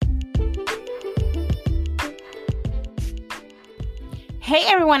Hey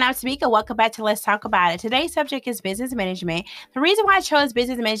everyone, I'm Tamika. Welcome back to Let's Talk About It. Today's subject is business management. The reason why I chose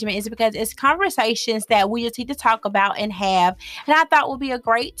business management is because it's conversations that we just need to talk about and have, and I thought would be a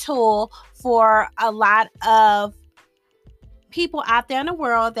great tool for a lot of people out there in the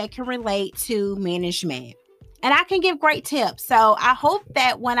world that can relate to management. And I can give great tips. So I hope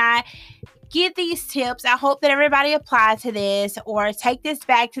that when I get these tips, I hope that everybody apply to this or take this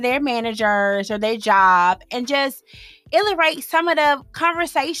back to their managers or their job and just illustrate some of the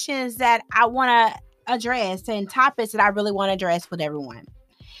conversations that I want to address and topics that I really want to address with everyone.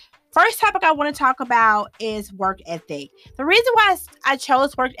 First topic I want to talk about is work ethic. The reason why I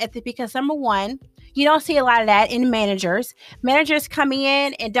chose work ethic because number one, you don't see a lot of that in managers. Managers come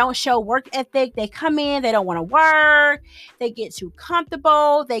in and don't show work ethic. They come in, they don't want to work. They get too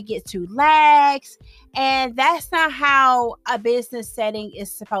comfortable. They get too lax. And that's not how a business setting is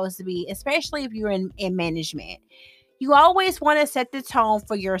supposed to be, especially if you're in management. You always want to set the tone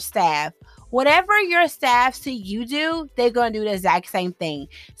for your staff. Whatever your staff see you do, they're going to do the exact same thing.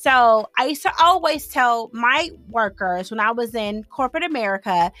 So I used to always tell my workers when I was in corporate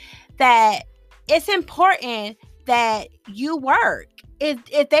America that it's important that you work.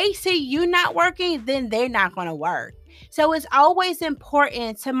 If they see you not working, then they're not going to work. So it's always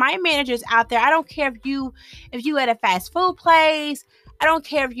important to my managers out there. I don't care if you at a fast food place. I don't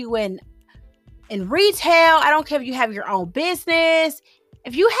care if you in retail. I don't care if you have your own business.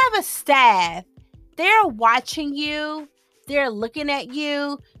 If you have a staff, they're watching you. They're looking at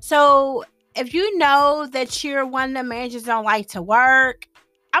you. So if you know that you're one of the managers that don't like to work,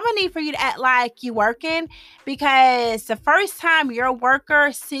 I'm going to need for you to act like you working, because the first time your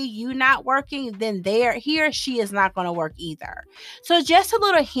worker see you not working, then he or she is not going to work either. So just a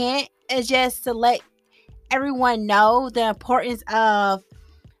little hint is just to let everyone know the importance of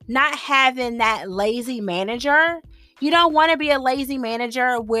not having that lazy manager. You don't want to be a lazy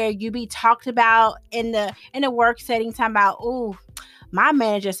manager where you be talked about in the work setting, talking about, oh, my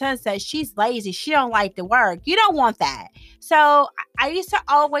manager says she's lazy. She don't like to work. You don't want that. So I used to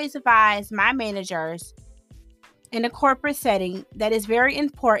always advise my managers in a corporate setting that is very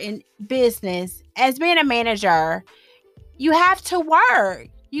important business. As being a manager, you have to work.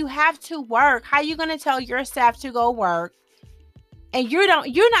 You have to work. How are you going to tell your staff to go work and you're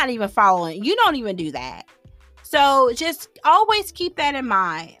not even following? You don't even do that. So just always keep that in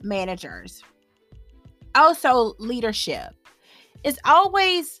mind, managers. Also, leadership. It's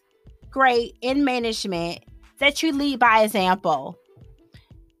always great in management that you lead by example.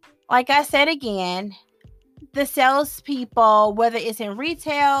 Like I said again, the salespeople, whether it's in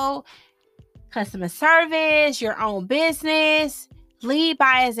retail, customer service, your own business, lead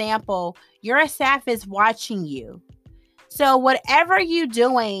by example. Your staff is watching you. So whatever you're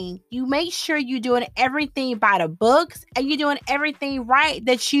doing, you make sure you're doing everything by the books and you're doing everything right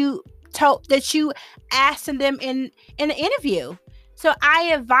that you asked them in the interview. So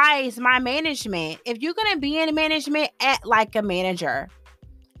I advise my management, if you're going to be in management, act like a manager.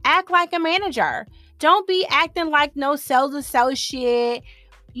 Act like a manager. Don't be acting like no sales associate.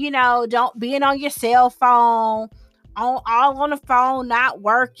 Don't being on your cell phone, all on the phone, not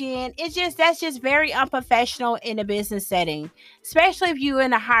working. That's just very unprofessional in a business setting, especially if you're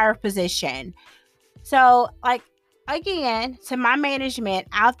in a higher position. So, like, again, to my management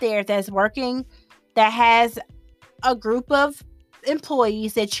out there that's working, that has a group of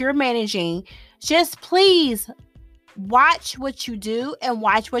employees that you're managing, just please watch what you do and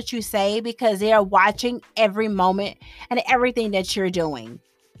watch what you say, because they are watching every moment and everything that you're doing.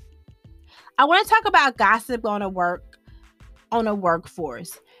 I want to talk about gossip on a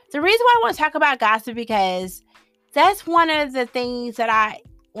workforce. The reason why I want to talk about gossip because that's one of the things that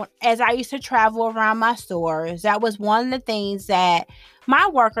as I used to travel around my stores, that was one of the things that my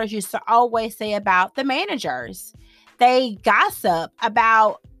workers used to always say about the managers. They gossip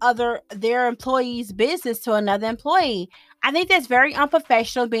about their employees' business to another employee. I think that's very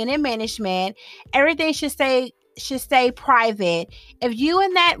unprofessional being in management. Everything should stay private. If you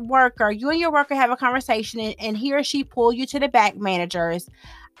and your worker have a conversation and he or she pull you to the back managers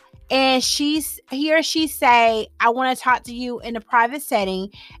and he or she say, I want to talk to you in a private setting,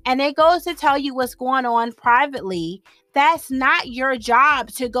 and it goes to tell you what's going on privately, that's not your job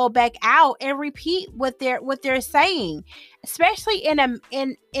to go back out and repeat what they're saying, especially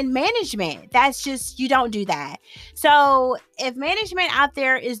in management. That's just, you don't do that. So if management out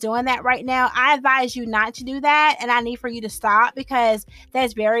there is doing that right now, I advise you not to do that, and I need for you to stop, because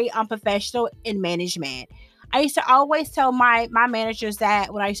that's very unprofessional in management. I used to always tell my managers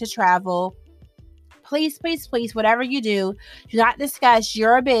that when I used to travel, please, whatever you do not discuss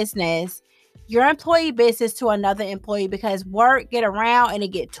your business, your employee business to another employee, because work get around and it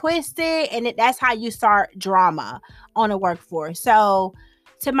get twisted, and that's how you start drama on a workforce. So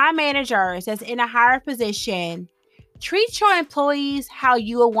to my managers that's in a higher position, treat your employees how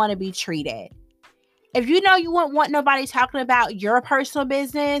you will want to be treated. If you know you won't want nobody talking about your personal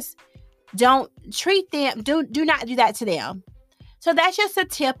business, don't treat them, do not do that to them. So that's just a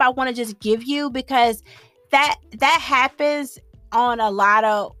tip I want to just give you, because that happens on a lot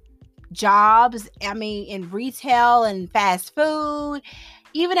of jobs. I mean, in retail and fast food,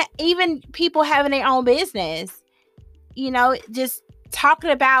 even people having their own business, just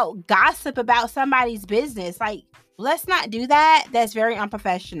talking about gossip about somebody's business. Like, let's not do that. That's very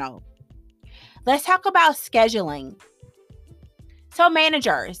unprofessional. Let's talk about scheduling. So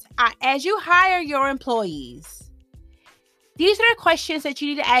managers, as you hire your employees, these are the questions that you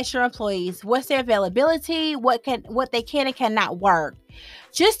need to ask your employees. What's their availability? What they can and cannot work?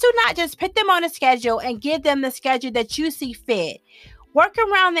 Just do not just put them on a schedule and give them the schedule that you see fit. Work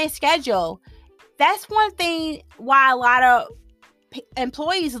around their schedule. That's one thing why a lot of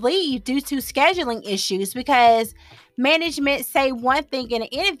employees leave due to scheduling issues, because management say one thing in an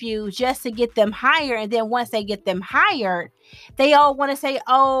interview just to get them hired, and then once they get them hired, they all want to say,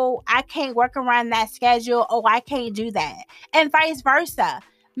 oh, I can't work around that schedule, oh, I can't do that, and vice versa.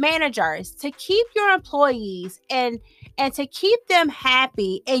 Managers, to keep your employees and to keep them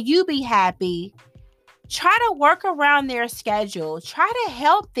happy and you be happy, try to work around their schedule. Try to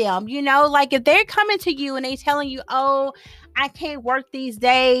help them. Like if they're coming to you and they telling you, oh, I can't work these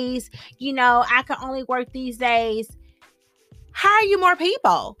days, I can only work these days, hire you more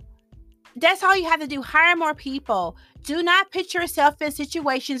people. That's all you have to do. Hire more people. Do not put yourself in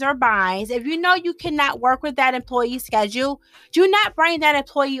situations or binds. If you know you cannot work with that employee schedule, do not bring that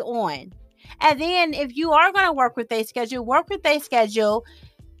employee on. And then if you are going to work with their schedule, work with their schedule.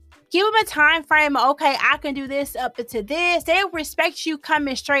 Give them a time frame. Okay, I can do this up to this. They'll respect you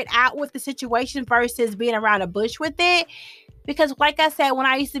coming straight out with the situation versus being around the bush with it. Because like I said, when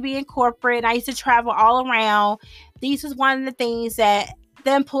I used to be in corporate, I used to travel all around. These was one of the things that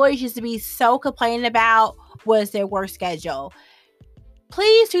the employees used to be so complaining about, was their work schedule.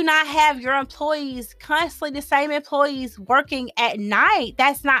 Please do not have your employees constantly, the same employees, working at night.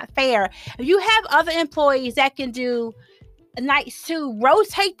 That's not fair. If you have other employees that can do nights too,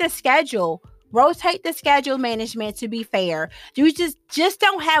 rotate the schedule. Rotate the schedule, management, to be fair. You just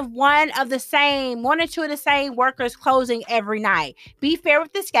don't have one or two of the same workers closing every night. Be fair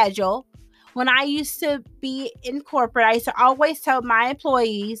with the schedule. When I used to be in corporate, I used to always tell my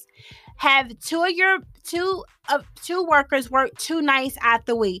employees, have two workers work 2 nights out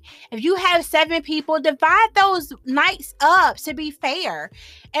the week. If you have 7 people, divide those nights up to be fair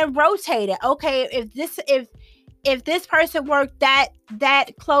and rotate it. Okay, if this person worked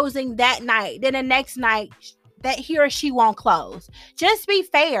that closing that night, then the next night that he or she won't close. Just be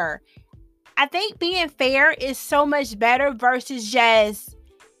fair. I think being fair is so much better versus just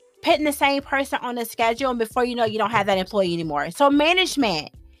putting the same person on the schedule and before you know, you don't have that employee anymore. So management,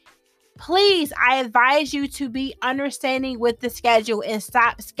 please, I advise you to be understanding with the schedule and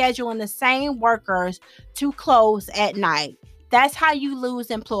stop scheduling the same workers to close at night. That's how you lose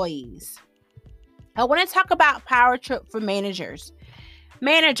employees. I want to talk about power trip for managers.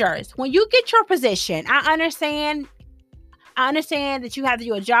 Managers, when you get your position, I understand that you have to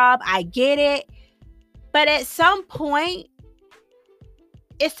do a job. I get it. But at some point,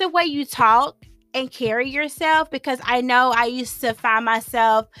 it's the way you talk and carry yourself, because I know I used to find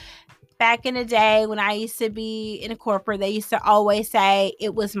myself back in the day when I used to be in a corporate, they used to always say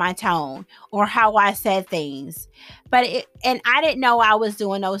it was my tone or how I said things. And I didn't know I was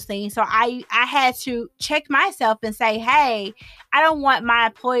doing those things. So I had to check myself and say, hey, I don't want my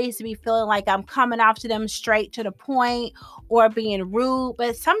employees to be feeling like I'm coming off to them straight to the point or being rude.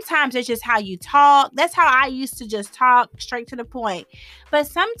 But sometimes it's just how you talk. That's how I used to just talk straight to the point. But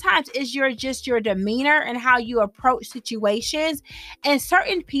sometimes it's your demeanor and how you approach situations. And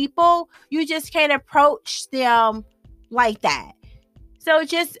certain people, you just can't approach them like that. So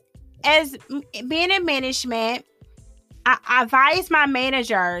just as being in management, I advise my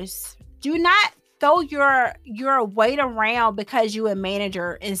managers, do not throw your weight around because you're a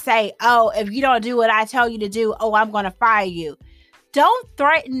manager and say, oh, if you don't do what I tell you to do, oh, I'm going to fire you. Don't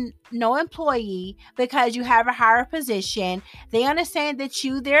threaten no employee because you have a higher position. They understand that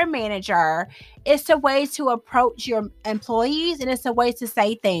you, their manager. It's a way to approach your employees, and it's a way to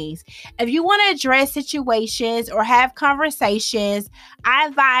say things. If you want to address situations or have conversations, I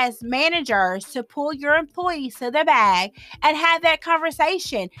advise managers to pull your employees to the bag and have that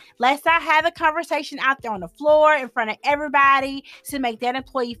conversation. Let's not have a conversation out there on the floor in front of everybody to make that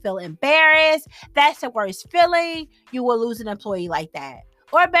employee feel embarrassed. That's the worst feeling. You will lose an employee like that.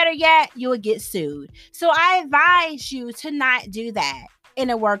 Or better yet, you will get sued. So I advise you to not do that in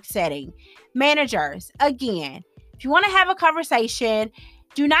a work setting. Managers, again, if you want to have a conversation,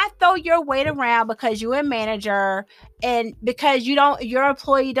 do not throw your weight around because you're a manager and because your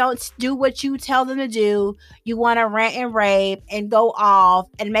employee don't do what you tell them to do. You want to rant and rave and go off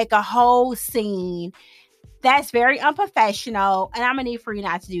and make a whole scene. That's very unprofessional, and I'm going to need for you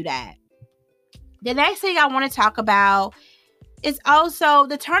not to do that. The next thing I want to talk about is also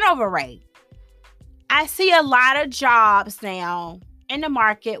the turnover rate. I see a lot of jobs now in the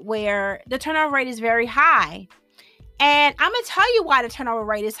market where the turnover rate is very high. And I'm going to tell you why the turnover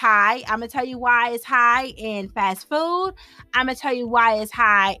rate is high. I'm going to tell you why it's high in fast food. I'm going to tell you why it's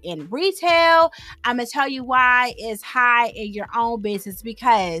high in retail. I'm going to tell you why it's high in your own business,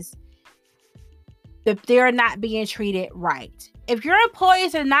 because they're not being treated right. If your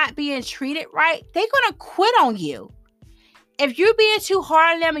employees are not being treated right, they're going to quit on you. If you're being too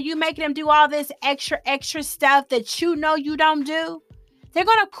hard on them and you making them do all this extra stuff that you know you don't do, they're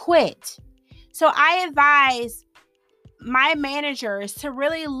going to quit. So I advise my managers to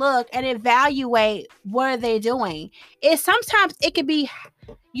really look and evaluate what they're doing. Sometimes it could be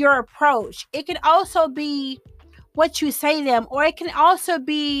your approach. It can also be what you say to them, or it can also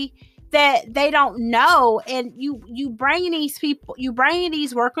be that they don't know, and you bring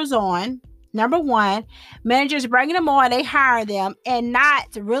these workers on. Number one, managers bringing them on, they hire them and not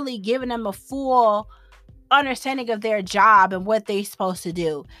really giving them a full understanding of their job and what they're supposed to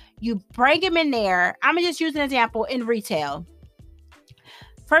do. You bring them in there. I'm going to just use an example in retail.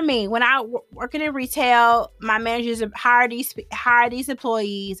 For me, when I working in retail, my managers hire these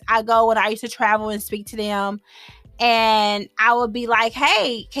employees. I go when I used to travel and speak to them, and I would be like,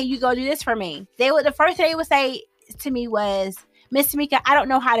 "Hey, can you go do this for me?" The first thing they would say to me was, "Miss Tamika, I don't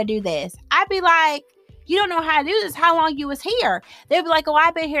know how to do this." I'd be like, "You don't know how to do this? How long you was here?" They'd be like, "Oh,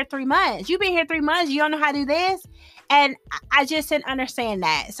 I've been here 3 months. You've been here 3 months. You don't know how to do this?" And I just didn't understand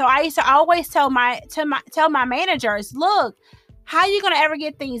that. So I used to always tell my managers, "Look, how you gonna ever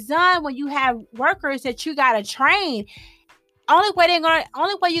get things done when you have workers that you gotta train? Only way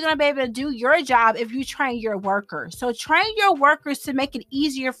you're gonna be able to do your job if you train your workers. So train your workers to make it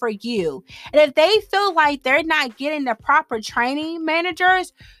easier for you. And if they feel like they're not getting the proper training,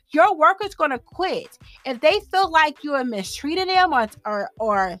 managers, your workers gonna quit. If they feel like you are mistreating them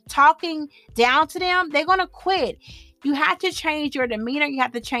or talking down to them, they're gonna quit. You have to change your demeanor. You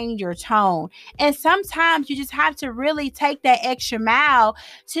have to change your tone. And sometimes you just have to really take that extra mile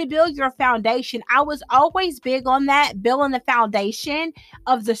to build your foundation. I was always big on that, building the foundation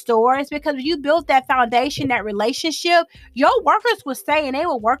of the stores, because if you build that foundation, that relationship, your workers will stay and they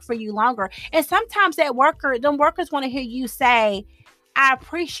will work for you longer. And sometimes them workers want to hear you say, "I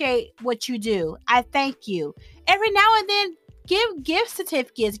appreciate what you do. I thank you." Every now and then, give gift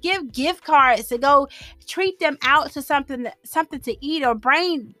certificates, give gift cards to go treat them out to something to eat, or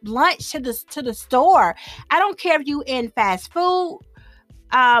bring lunch to the store. I don't care if you in fast food.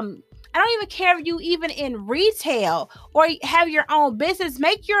 I don't even care if you even in retail or have your own business.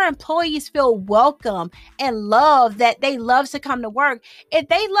 Make your employees feel welcome and love, that they love to come to work. If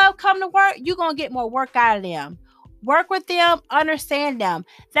they love coming to work, you're going to get more work out of them. Work with them, understand them.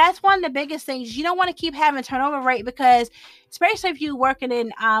 That's one of the biggest things. You don't want to keep having turnover rate, because especially if you're working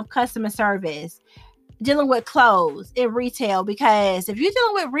in customer service, dealing with clothes in retail, because if you're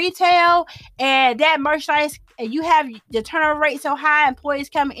dealing with retail and that merchandise and you have the turnover rate so high, employees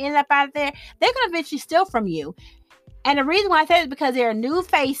coming in and up out of there, they're going to eventually steal from you. And the reason why I say it is because they're new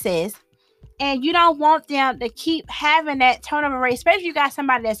faces, and you don't want them to keep having that turnover rate, especially if you got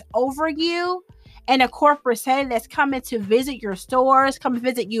somebody that's over you in a corporate setting, that's coming to visit your stores, come to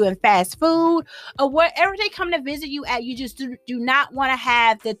visit you in fast food, or wherever they come to visit you at. You just do not want to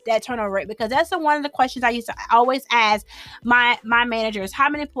have that turnover rate, because that's one of the questions I used to always ask my managers: how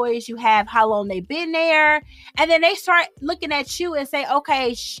many employees you have, how long they've been there. And then they start looking at you and say,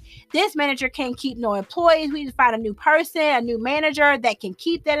 "Okay, this manager can't keep no employees. We need to find a new person, a new manager that can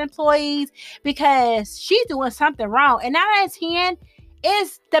keep that employees, because she's doing something wrong." And 9 out of 10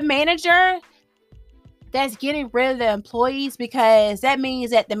 is the manager that's getting rid of the employees, because that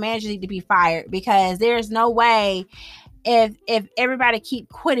means that the managers need to be fired, because there's no way if everybody keep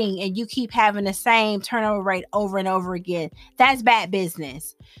quitting and you keep having the same turnover rate over and over again. That's bad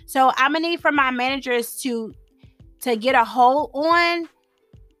business. So I'm gonna need for my managers to get a hold on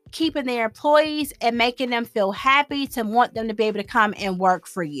keeping their employees and making them feel happy, to want them to be able to come and work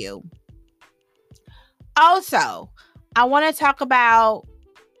for you. Also, I want to talk about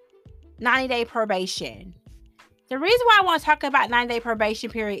 90-day probation. The reason why I want to talk about 90-day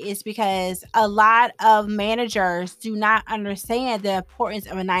probation period is because a lot of managers do not understand the importance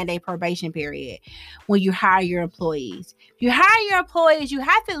of a 90-day probation period when you hire your employees. If you hire your employees, you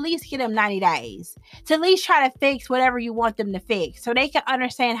have to at least give them 90 days to at least try to fix whatever you want them to fix so they can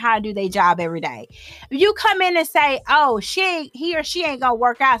understand how to do their job every day. If you come in and say, oh, he or she ain't going to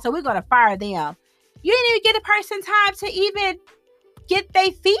work out, so we're going to fire them, you didn't even get a person time to even get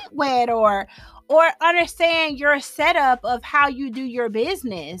their feet wet or understand your setup of how you do your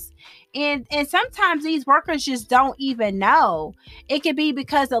business. And sometimes these workers just don't even know. It could be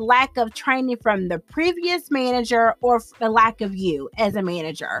because of lack of training from the previous manager or the lack of you as a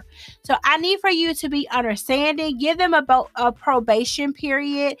manager. So I need for you to be understanding. Give them a probation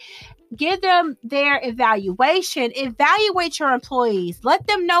period. Give them their evaluation. Evaluate your employees. Let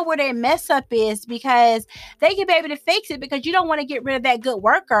them know where their mess up is, because they can be able to fix it, because you don't want to get rid of that good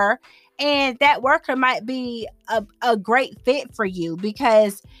worker. And that worker might be a great fit for you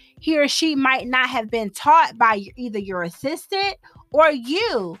because he or she might not have been taught by either your assistant or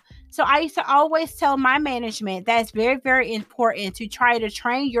you. So I used to always tell my management that's very, very important to try to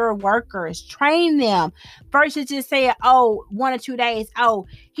train your workers, train them versus just saying, oh, 1 or 2 days, oh,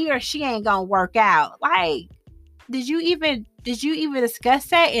 he or she ain't gonna work out. Like, did you even discuss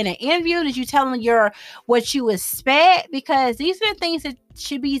that in an interview? Did you tell them what you expect? Because these are the things that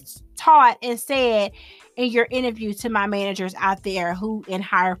should be taught and said in your interview to my managers out there who in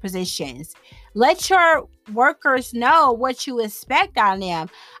higher positions. Let your workers know what you expect out of them.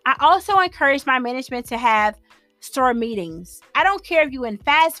 I also encourage my management to have store meetings. I don't care if you in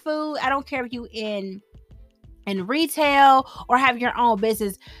fast food. I don't care if you in retail or have your own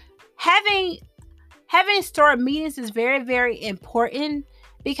business. Having store meetings is very, very important,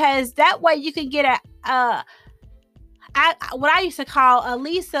 because that way you can get what I used to call at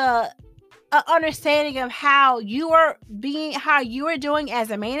least a understanding of how you are doing as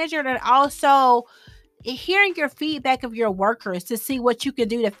a manager, and also hearing your feedback of your workers to see what you can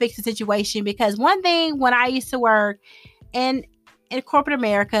do to fix the situation. Because one thing, when I used to work in corporate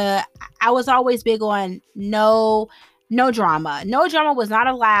America, I was always big on no drama. No drama was not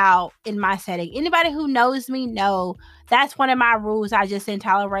allowed in my setting. Anybody who knows me know that's one of my rules I just didn't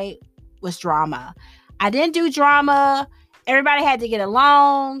tolerate was drama. I didn't do drama. Everybody had to get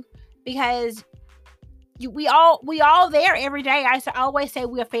along, because we all there every day. I used to always say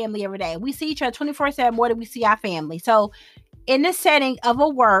we're a family every day. We see each other 24/7 more than we see our family. So in the setting of a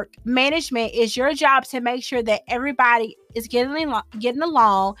work, management is your job to make sure that everybody is getting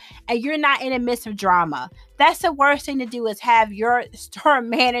along and you're not in the midst of drama. That's the worst thing to do, is have your store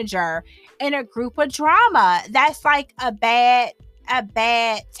manager in a group of drama. That's like a bad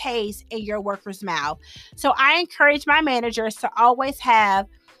taste in your worker's mouth. So I encourage my managers to always have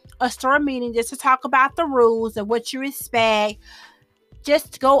a store meeting just to talk about the rules and what you expect.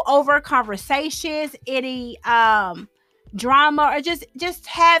 Just go over conversations, any drama, or just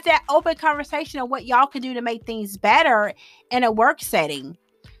have that open conversation of what y'all can do to make things better in a work setting.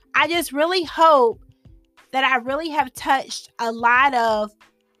 I just really hope that I really have touched a lot of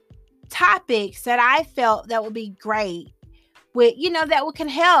topics that I felt that would be great with, that can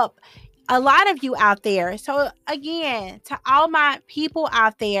help a lot of you out there. So again, to all my people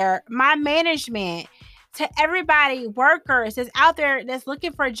out there, my management, to everybody, workers that's out there that's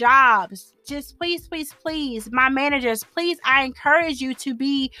looking for jobs, just please, my managers, please, I encourage you to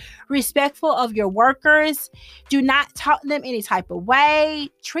be respectful of your workers. Do not talk to them any type of way.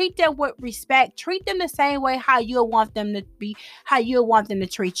 Treat them with respect. Treat them the same way how you want them to be, how you want them to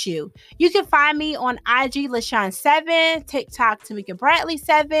treat you. You can find me on IG LaShawn7, TikTok Tamika Bradley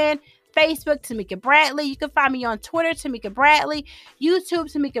 7, Facebook, Tamika Bradley. You can find me on Twitter, Tamika Bradley, YouTube,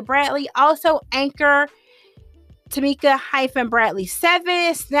 Tamika Bradley, also Anchor, Tamika-Bradley 7,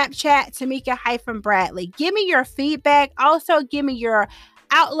 Snapchat, Tamika-Bradley. Give me your feedback. Also, give me your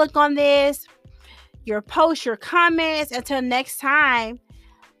outlook on this, your posts, your comments. Until next time,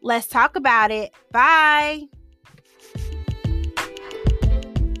 let's talk about it. Bye.